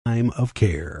time of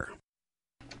care.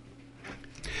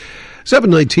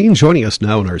 7:19, joining us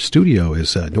now in our studio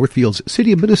is Northfield's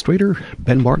City Administrator,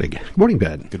 Ben Martig. Good morning,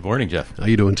 Ben. Good morning, Jeff. How are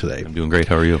you doing today? I'm doing great.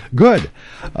 How are you? Good.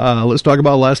 Let's talk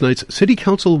about last night's City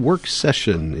Council work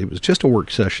session. It was just a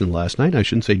work session last night. I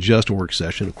shouldn't say just a work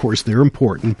session. Of course, they're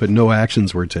important, but no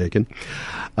actions were taken.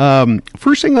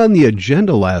 First thing on the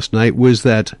agenda last night was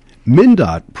that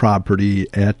MNDot property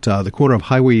at the corner of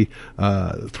Highway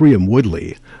 3 and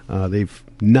Woodley. They've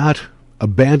not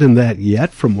abandoned that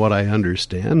yet, from what I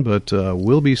understand, but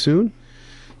will be soon?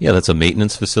 Yeah, that's a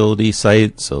maintenance facility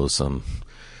site, so some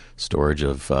storage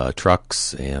of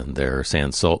trucks, and their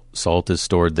sand salt is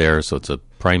stored there, so it's a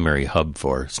primary hub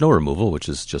for snow removal, which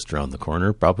is just around the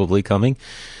corner, probably coming.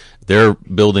 They're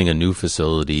building a new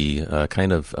facility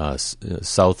kind of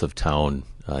south of town,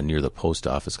 near the post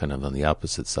office, kind of on the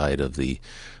opposite side of the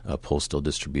postal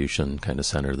distribution kind of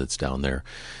center that's down there.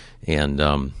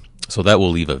 And so that will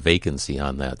leave a vacancy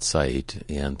on that site.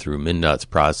 And through MNDOT's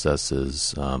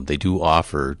processes, they do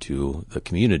offer to the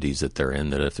communities that they're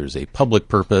in that if there's a public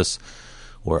purpose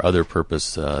or other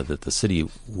purpose that the city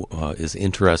is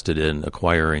interested in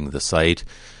acquiring the site,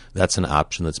 that's an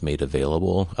option that's made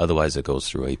available. Otherwise, it goes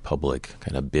through a public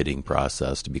kind of bidding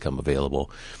process to become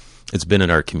available. It's been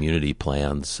in our community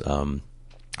plans,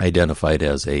 identified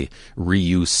as a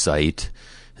reuse site.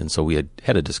 And so we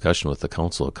had a discussion with the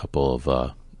council a couple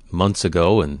of months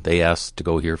ago, and they asked to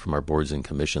go hear from our boards and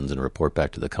commissions and report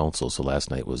back to the council. So last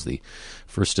night was the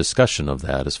first discussion of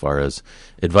that as far as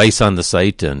advice on the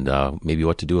site and maybe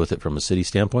what to do with it from a city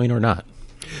standpoint or not.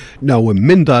 Now, when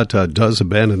MNDOT does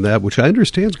abandon that, which I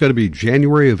understand is going to be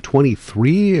January of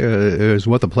 23, is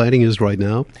what the planning is right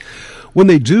now. When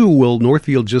they do, will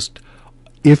Northfield just,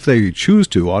 if they choose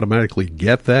to, automatically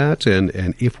get that?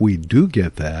 And if we do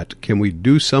get that, can we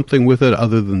do something with it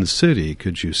other than the city?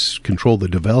 Could you control the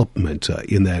development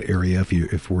in that area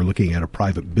if we're looking at a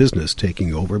private business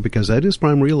taking over? Because that is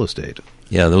prime real estate.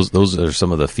 Yeah, those are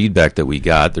some of the feedback that we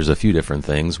got. There's a few different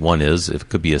things. One is it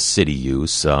could be a city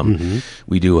use.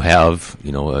 We do have,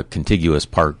 a contiguous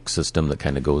park system that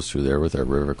kind of goes through there with our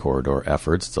river corridor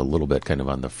efforts. It's a little bit kind of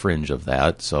on the fringe of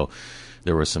that. So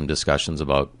there were some discussions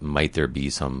about might there be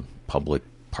some public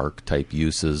park type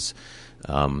uses.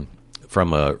 From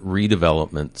a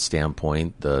redevelopment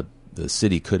standpoint, the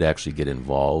city could actually get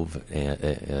involved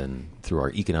and through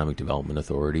our Economic Development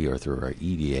Authority or through our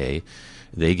EDA.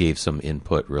 They gave some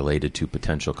input related to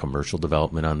potential commercial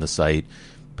development on the site,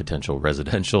 potential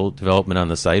residential development on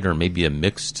the site, or maybe a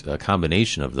mixed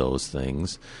combination of those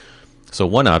things. So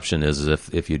one option is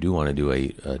if you do want to do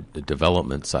a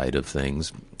development side of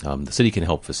things, the city can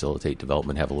help facilitate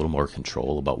development, have a little more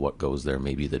control about what goes there,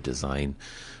 maybe the design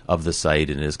of the site,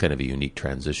 and it is kind of a unique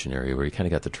transition area where you kind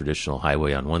of got the traditional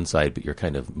highway on one side, but you're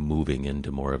kind of moving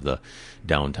into more of the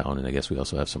downtown, and I guess we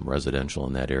also have some residential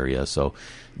in that area. So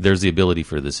there's the ability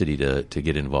for the city to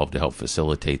get involved to help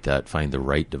facilitate that, find the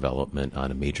right development on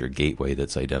a major gateway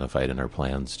that's identified in our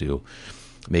plans to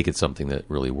make it something that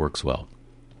really works well.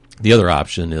 The other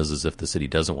option is if the city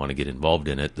doesn't want to get involved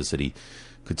in it, the city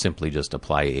could simply just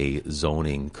apply a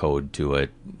zoning code to it,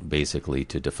 basically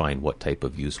to define what type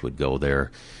of use would go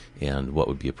there and what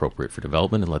would be appropriate for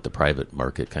development, and let the private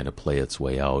market kind of play its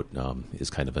way out is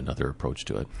kind of another approach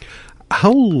to it.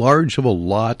 How large of a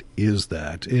lot is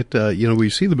that? We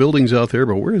see the buildings out there,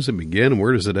 but where does it begin and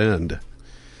where does it end?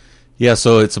 Yeah,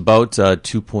 so it's about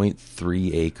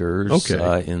 2.3 acres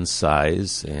in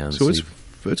size. And so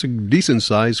it's a decent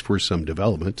size for some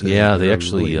development. Yeah, they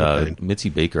actually, Mitzi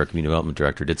Baker, our community development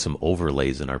director, did some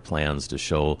overlays in our plans to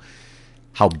show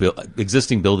how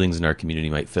existing buildings in our community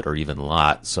might fit or even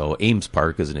lot. So Ames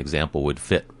Park, as an example, would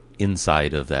fit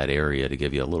inside of that area to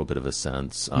give you a little bit of a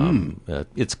sense.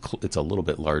 It's a little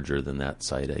bit larger than that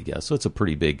site, I guess. So it's a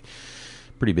pretty big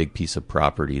piece of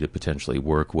property to potentially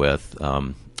work with.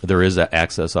 There is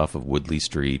access off of Woodley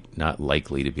Street, not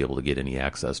likely to be able to get any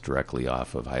access directly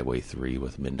off of Highway 3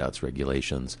 with MNDOT's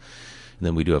regulations. And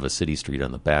then we do have a city street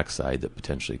on the backside that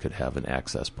potentially could have an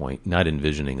access point, not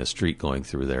envisioning a street going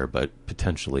through there, but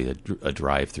potentially a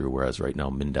drive-through, whereas right now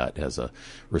MNDOT has a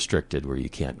restricted where you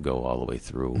can't go all the way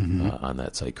through on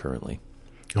that site currently.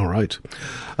 All right.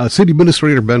 City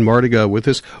Administrator Ben Martig with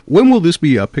us. When will this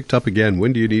be picked up again?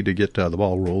 When do you need to get the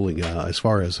ball rolling as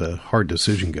far as a hard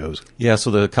decision goes? Yeah,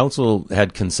 so the council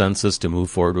had consensus to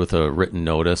move forward with a written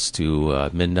notice to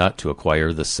MNDOT to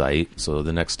acquire the site. So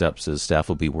the next steps is staff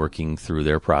will be working through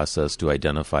their process to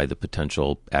identify the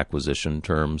potential acquisition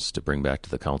terms to bring back to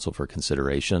the council for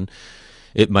consideration.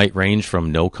 It might range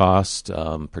from no cost,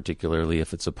 particularly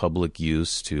if it's a public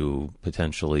use, to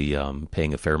potentially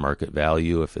paying a fair market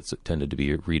value if it's intended to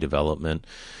be a redevelopment,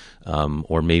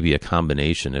 or maybe a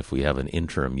combination. If we have an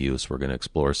interim use, we're going to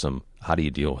explore how do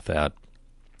you deal with that?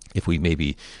 If we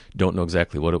maybe don't know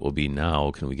exactly what it will be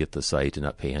now, can we get the site and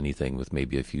not pay anything with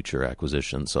maybe a future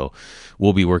acquisition? So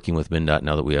we'll be working with MNDot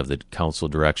now that we have the council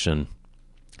direction.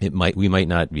 We might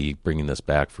not be bringing this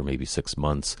back for maybe 6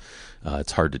 months.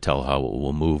 It's hard to tell how it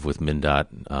will move with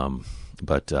MNDot,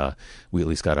 but we at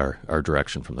least got our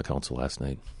direction from the council last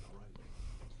night.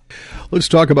 Let's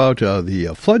talk about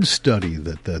the flood study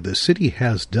that the city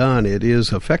has done. It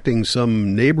is affecting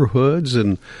some neighborhoods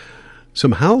and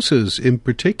some houses in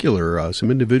particular.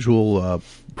 Some individual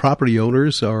property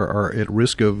owners are at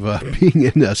risk of being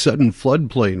in a sudden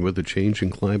floodplain with the change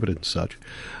in climate and such.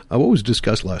 What was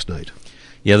discussed last night?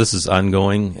 Yeah, this is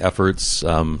ongoing efforts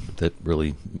that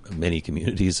really many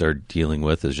communities are dealing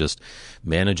with, is just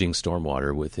managing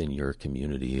stormwater within your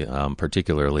community,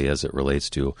 particularly as it relates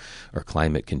to our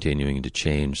climate continuing to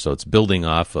change. So it's building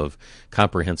off of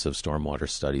comprehensive stormwater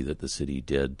study that the city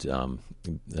did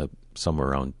somewhere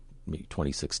around maybe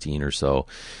 2016 or so.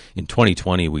 In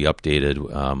 2020, we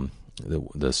updated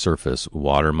the surface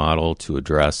water model to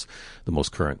address the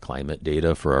most current climate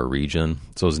data for our region.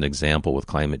 So as an example, with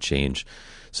climate change,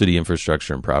 city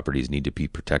infrastructure and properties need to be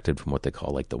protected from what they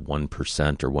call like the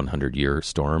 1% or 100-year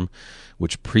storm,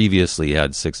 which previously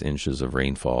had 6 inches of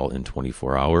rainfall in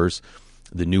 24 hours.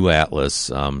 The new Atlas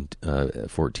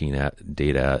 14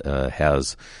 data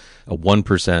has a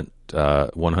 1%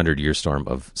 100-year storm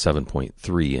of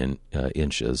 7.3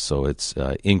 inches. So it's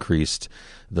increased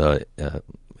the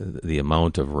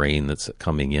amount of rain that's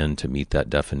coming in to meet that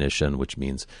definition, which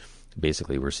means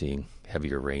basically we're seeing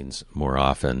heavier rains more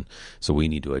often. So we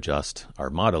need to adjust our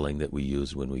modeling that we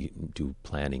use when we do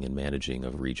planning and managing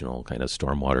of regional kind of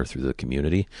stormwater through the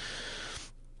community.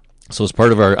 So as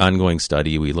part of our ongoing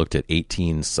study, we looked at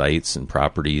 18 sites and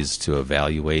properties to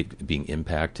evaluate being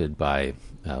impacted by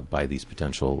these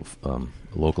potential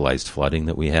localized flooding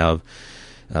that we have.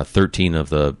 13 of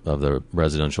the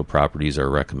residential properties are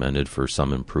recommended for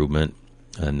some improvement.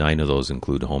 9 of those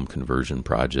include home conversion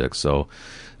projects. So,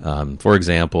 for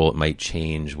example, it might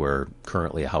change where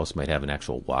currently a house might have an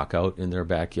actual walkout in their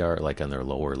backyard, like on their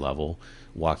lower level,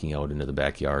 walking out into the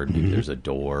backyard. Maybe there's a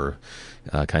door,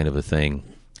 kind of a thing.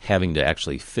 Having to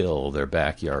actually fill their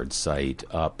backyard site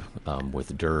up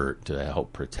with dirt to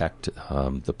help protect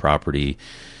the property,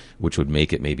 which would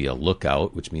make it maybe a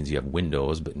lookout, which means you have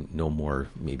windows, but no more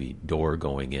maybe door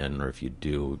going in, or if you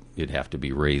do, it'd have to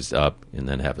be raised up and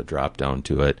then have a drop down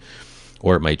to it.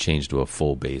 Or it might change to a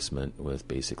full basement with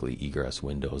basically egress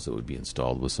windows that would be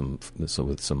installed with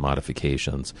some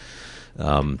modifications.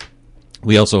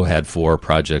 We also had 4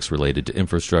 projects related to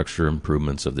infrastructure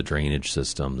improvements of the drainage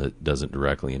system that doesn't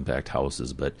directly impact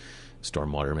houses, but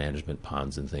stormwater management,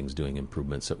 ponds and things, doing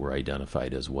improvements that were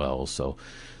identified as well. So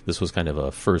this was kind of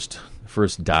a first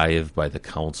dive by the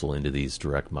council into these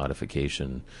direct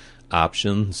modification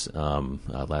options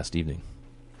last evening.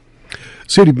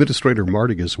 City Administrator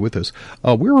Martig is with us.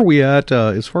 Where are we at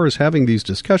as far as having these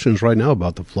discussions right now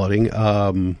about the flooding?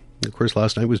 Of course,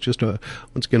 last night was just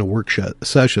once again a work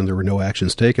session. There were no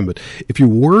actions taken. But if you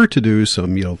were to do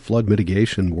some, flood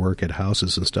mitigation work at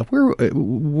houses and stuff,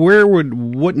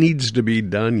 what needs to be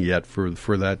done yet for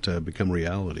that to become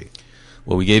reality?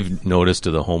 Well, we gave notice to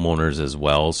the homeowners as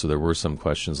well. So there were some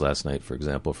questions last night, for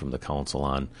example, from the council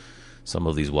on some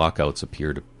of these walkouts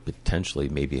appear to potentially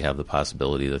maybe have the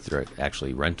possibility that they're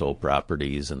actually rental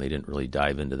properties, and they didn't really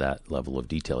dive into that level of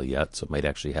detail yet. So it might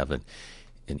actually have an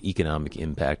economic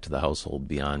impact to the household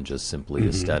beyond just simply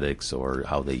aesthetics or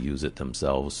how they use it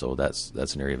themselves. So that's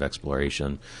an area of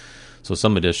exploration. So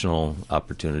some additional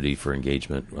opportunity for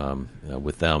engagement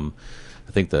with them.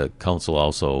 I think the council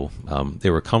also they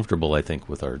were comfortable, I think,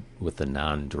 with the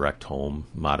non-direct home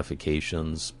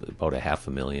modifications, about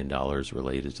 $500,000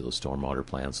 related to the stormwater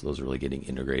plan. So those are really getting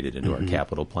integrated into our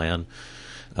capital plan.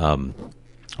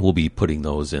 We'll be putting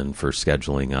those in for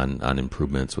scheduling on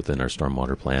improvements within our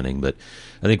stormwater planning. But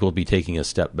I think we'll be taking a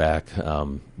step back,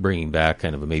 bringing back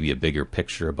kind of maybe a bigger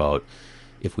picture about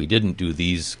if we didn't do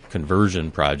these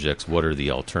conversion projects, what are the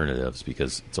alternatives?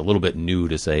 Because it's a little bit new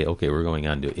to say, okay, we're going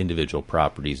on to individual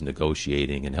properties,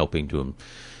 negotiating and helping to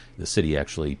the city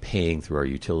actually paying through our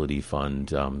utility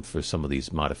fund for some of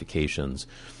these modifications.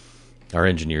 Our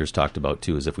engineers talked about,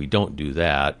 too, is if we don't do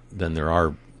that, then there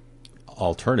are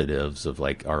alternatives of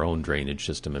like our own drainage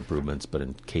system improvements, but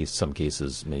in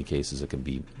many cases, it can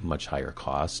be much higher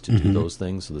cost to do those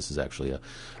things. So this is actually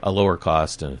a lower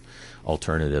cost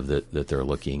alternative that they're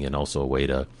looking, and also a way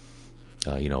to,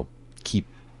 keep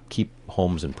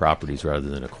homes and properties rather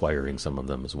than acquiring some of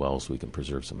them as well, so we can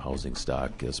preserve some housing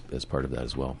stock as part of that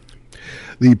as well.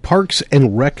 The Parks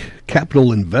and Rec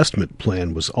Capital Investment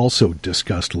Plan was also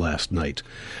discussed last night.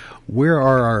 Where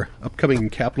are our upcoming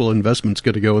capital investments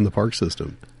going to go in the park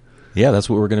system? Yeah, that's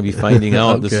what we're going to be finding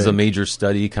out. Okay. This is a major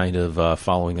study kind of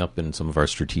following up in some of our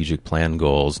strategic plan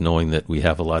goals, knowing that we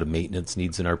have a lot of maintenance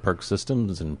needs in our park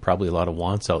systems and probably a lot of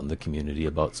wants out in the community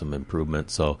about some improvement.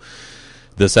 So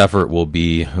this effort will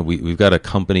be, we've got a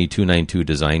company, 292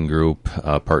 Design Group,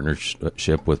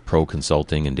 partnership with Pro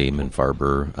Consulting and Damon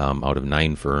Farber. Out of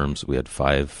 9 firms, we had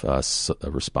 5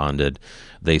 responded.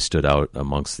 They stood out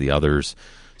amongst the others.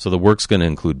 So the work's going to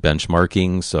include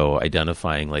benchmarking, so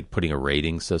identifying, like putting a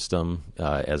rating system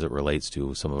as it relates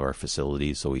to some of our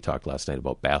facilities. So we talked last night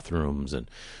about bathrooms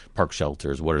and park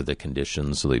shelters. What are the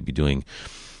conditions? So they'd be doing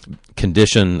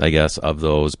condition, I guess, of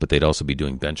those, but they'd also be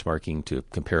doing benchmarking to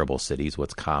comparable cities,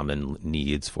 what's common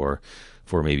needs for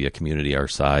maybe a community our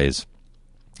size.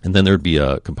 And then there'd be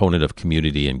a component of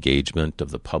community engagement of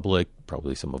the public,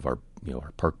 probably some of our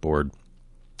park board,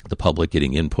 the public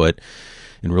getting input,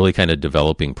 and really kind of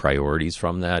developing priorities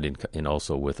from that, and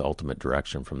also with ultimate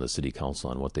direction from the city council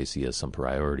on what they see as some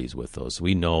priorities with those. So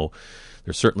we know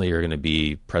there certainly are going to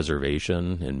be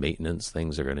preservation and maintenance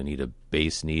things that are going to need a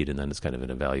base need, and then it's kind of an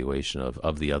evaluation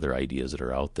of the other ideas that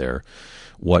are out there.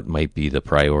 What might be the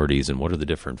priorities and what are the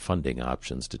different funding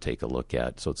options to take a look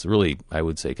at? So it's really, I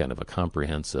would say, kind of a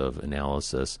comprehensive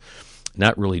analysis.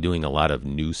 Not really doing a lot of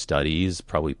new studies,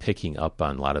 probably picking up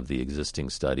on a lot of the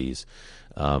existing studies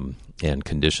and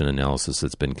condition analysis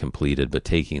that's been completed, but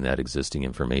taking that existing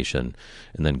information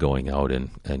and then going out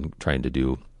and trying to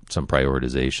do some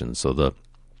prioritization. So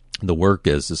the work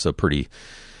is a pretty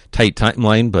tight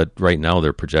timeline, but right now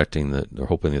they're projecting that they're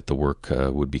hoping that the work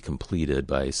would be completed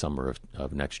by summer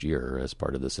of next year as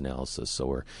part of this analysis. So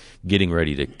we're getting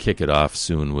ready to kick it off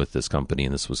soon with this company,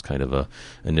 and this was kind of a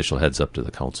initial heads up to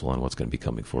the council on what's going to be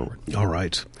coming forward. All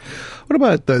right. What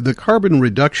about the Carbon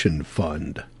Reduction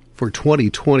Fund for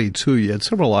 2022? You had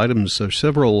several items,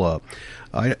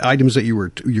 items that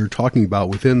you're talking about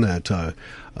within that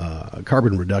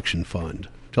Carbon Reduction Fund.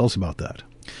 Tell us about that.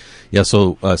 Yeah,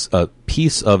 so a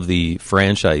piece of the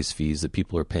franchise fees that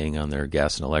people are paying on their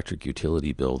gas and electric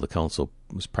utility bill, the council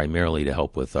was primarily to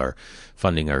help with our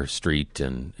funding our street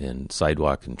and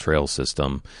sidewalk and trail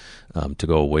system to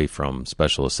go away from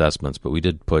special assessments. But we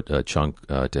did put a chunk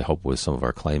to help with some of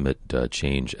our climate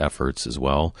change efforts as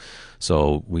well.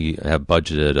 So we have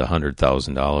budgeted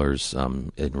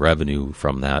 $100,000 in revenue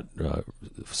from that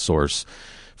source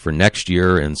for next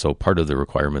year, and so part of the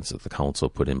requirements that the council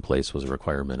put in place was a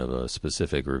requirement of a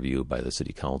specific review by the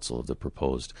city council of the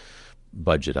proposed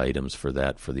budget items for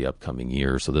that for the upcoming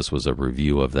year. So this was a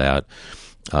review of that,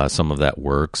 some of that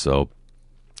work. So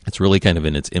it's really kind of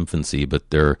in its infancy, but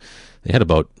they had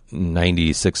about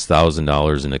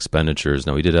 $96,000 in expenditures.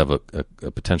 Now we did have a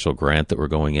potential grant that we're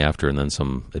going after, and then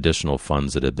some additional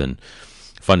funds that had been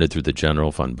funded through the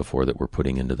general fund before that we're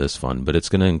putting into this fund. But it's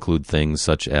going to include things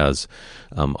such as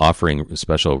offering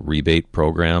special rebate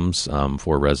programs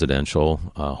for residential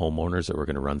homeowners that we're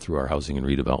going to run through our Housing and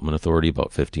Redevelopment Authority,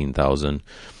 about $15,000,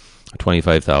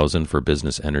 $25,000 for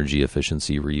business energy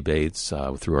efficiency rebates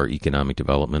through our Economic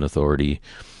Development Authority.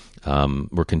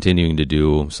 We're continuing to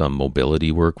do some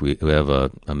mobility work. We have a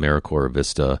AmeriCorps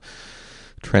Vista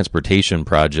transportation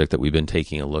project that we've been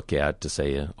taking a look at to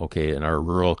say, okay, in our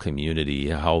rural community,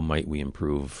 how might we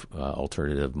improve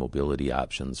alternative mobility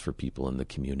options for people in the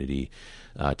community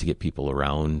to get people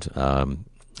around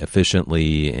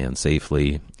efficiently and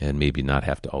safely, and maybe not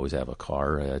have to always have a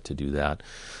car to do that.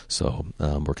 So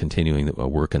we're continuing to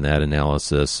work in that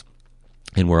analysis,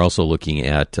 and we're also looking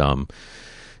at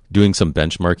doing some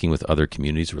benchmarking with other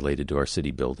communities related to our city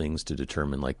buildings to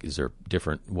determine, like,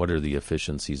 what are the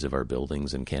efficiencies of our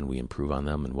buildings and can we improve on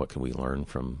them, and what can we learn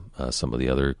from some of the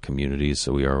other communities.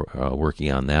 So we are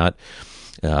working on that.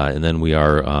 And then we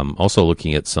are also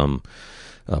looking at some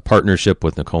partnership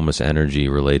with Nokomis Energy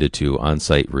related to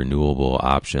on-site renewable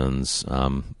options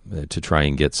to try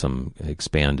and get some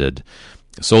expanded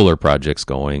solar projects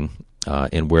going.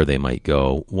 And where they might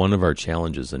go. One of our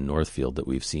challenges in Northfield that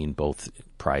we've seen, both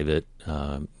private,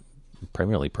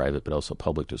 primarily private, but also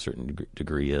public to a certain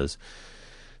degree, is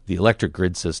the electric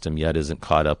grid system yet isn't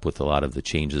caught up with a lot of the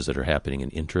changes that are happening in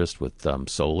interest with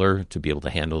solar to be able to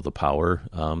handle the power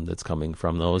that's coming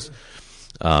from those.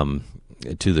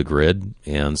 to the grid,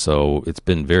 and so it's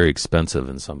been very expensive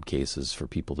in some cases for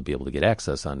people to be able to get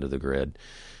access onto the grid.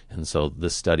 And so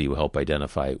this study will help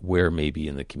identify where maybe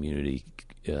in the community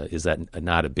is that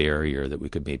not a barrier that we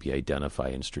could maybe identify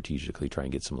and strategically try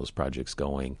and get some of those projects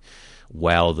going,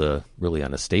 while really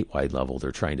on a statewide level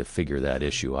they're trying to figure that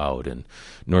issue out. And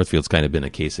Northfield's kind of been a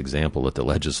case example at the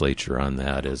legislature on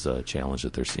that as a challenge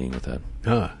that they're seeing with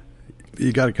that.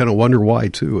 You got to kind of wonder why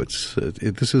too.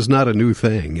 This is not a new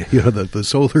thing. The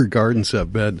solar gardens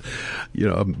have been,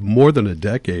 more than a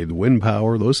decade. Wind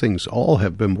power, those things all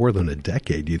have been more than a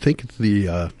decade. Do you think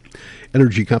the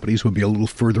energy companies would be a little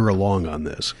further along on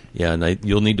this? Yeah, and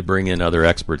you'll need to bring in other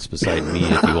experts beside me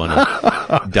if you want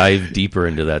to dive deeper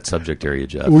into that subject area,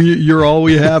 Jeff. Well, you're all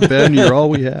we have, Ben. You're all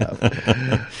we have.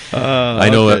 I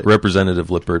know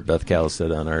Representative Lippert, Beth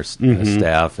Calistad on our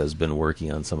staff has been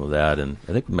working on some of that, and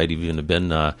I think it might even have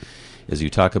been, as you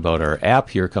talk about our app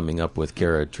here coming up with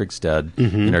Kara Trigstad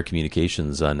in our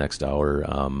communications next hour,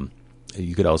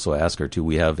 you could also ask her, too.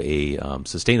 We have a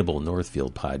Sustainable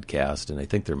Northfield podcast, and I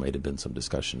think there might have been some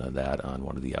discussion of that on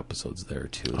one of the episodes there,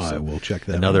 too. I will check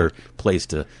that Another place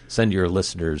to send your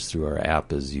listeners through our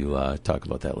app as you talk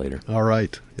about that later. All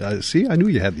right. See, I knew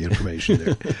you had the information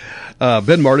there.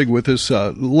 Ben Martig with us.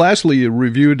 Lastly, you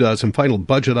reviewed some final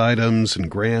budget items and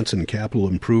grants and capital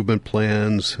improvement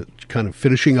plans, kind of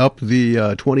finishing up the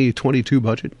 2022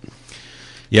 budget.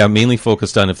 Yeah, mainly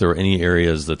focused on if there were any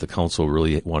areas that the council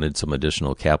really wanted some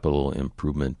additional capital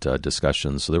improvement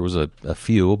discussions. So there was a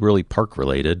few really park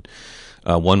related.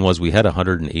 One was we had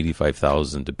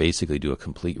 $185,000 to basically do a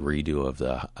complete redo of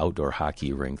the outdoor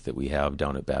hockey rink that we have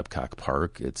down at Babcock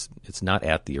Park. It's not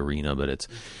at the arena, but it's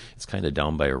kind of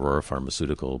down by Aurora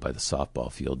Pharmaceutical by the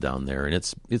softball field down there, and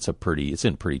it's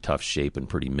in pretty tough shape and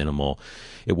pretty minimal.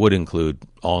 It would include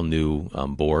all new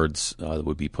boards that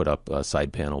would be put up,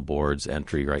 side panel boards,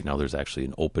 entry. Right now there's actually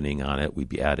an opening on it. We'd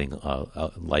be adding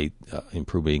light,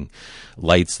 improving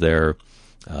lights there.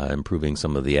 Improving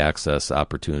some of the access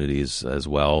opportunities as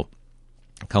well.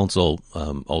 Council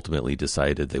ultimately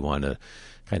decided they want to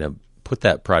kind of put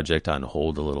that project on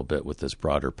hold a little bit with this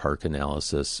broader park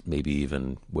analysis, maybe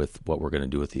even with what we're going to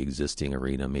do with the existing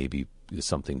arena, maybe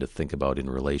something to think about in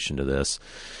relation to this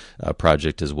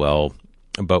project as well.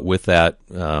 But with that,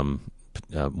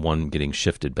 one getting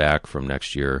shifted back from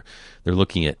next year, they're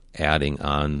looking at adding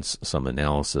on some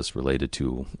analysis related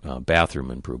to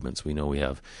bathroom improvements. We know we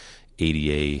have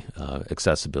ADA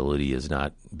accessibility is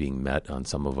not being met on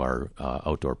some of our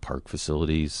outdoor park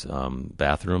facilities,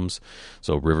 bathrooms.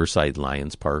 So Riverside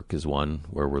Lions Park is one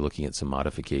where we're looking at some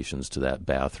modifications to that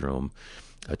bathroom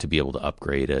to be able to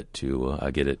upgrade it, to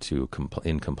get it to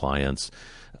in compliance.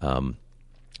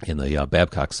 In the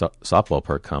Babcock Softball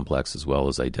Park Complex as well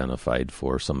as identified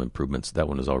for some improvements. That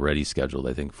one is already scheduled,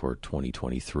 I think, for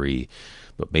 2023,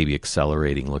 but maybe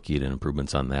accelerating, looking at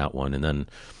improvements on that one. And then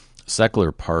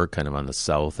Seckler Park, kind of on the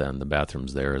south end, the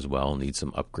bathrooms there as well need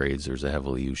some upgrades. There's a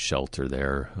heavily used shelter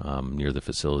there near the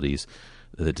facilities.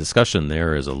 The discussion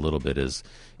there is a little bit is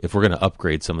if we're going to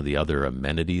upgrade some of the other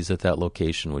amenities at that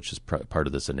location, which is part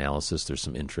of this analysis, there's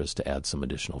some interest to add some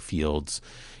additional fields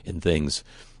and things.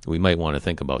 We might want to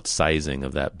think about sizing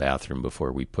of that bathroom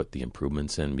before we put the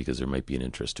improvements in, because there might be an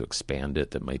interest to expand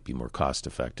it that might be more cost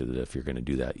effective. If you're going to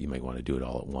do that, you might want to do it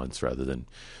all at once rather than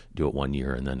do it 1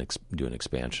 year and then do an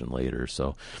expansion later.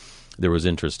 So there was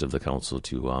interest of the council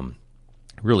to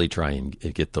really try and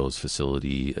get those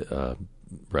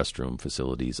restroom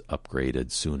facilities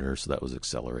upgraded sooner, so that was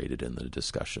accelerated in the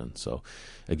discussion. So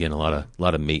again, a lot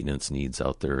of maintenance needs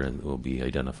out there, and we'll be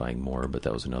identifying more, but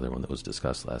that was another one that was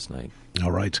discussed last night.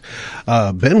 All right.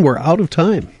 Ben, we're out of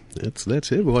time. That's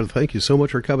it. We want to thank you so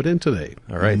much for coming in today.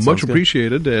 All right. Much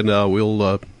appreciated, and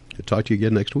we'll talk to you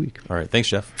again next week. All right. Thanks,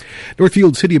 Jeff.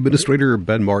 Northfield City Administrator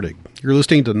Ben Martig. You're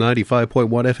listening to 95.1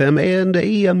 FM and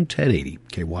AM 1080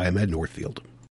 KYMN Northfield.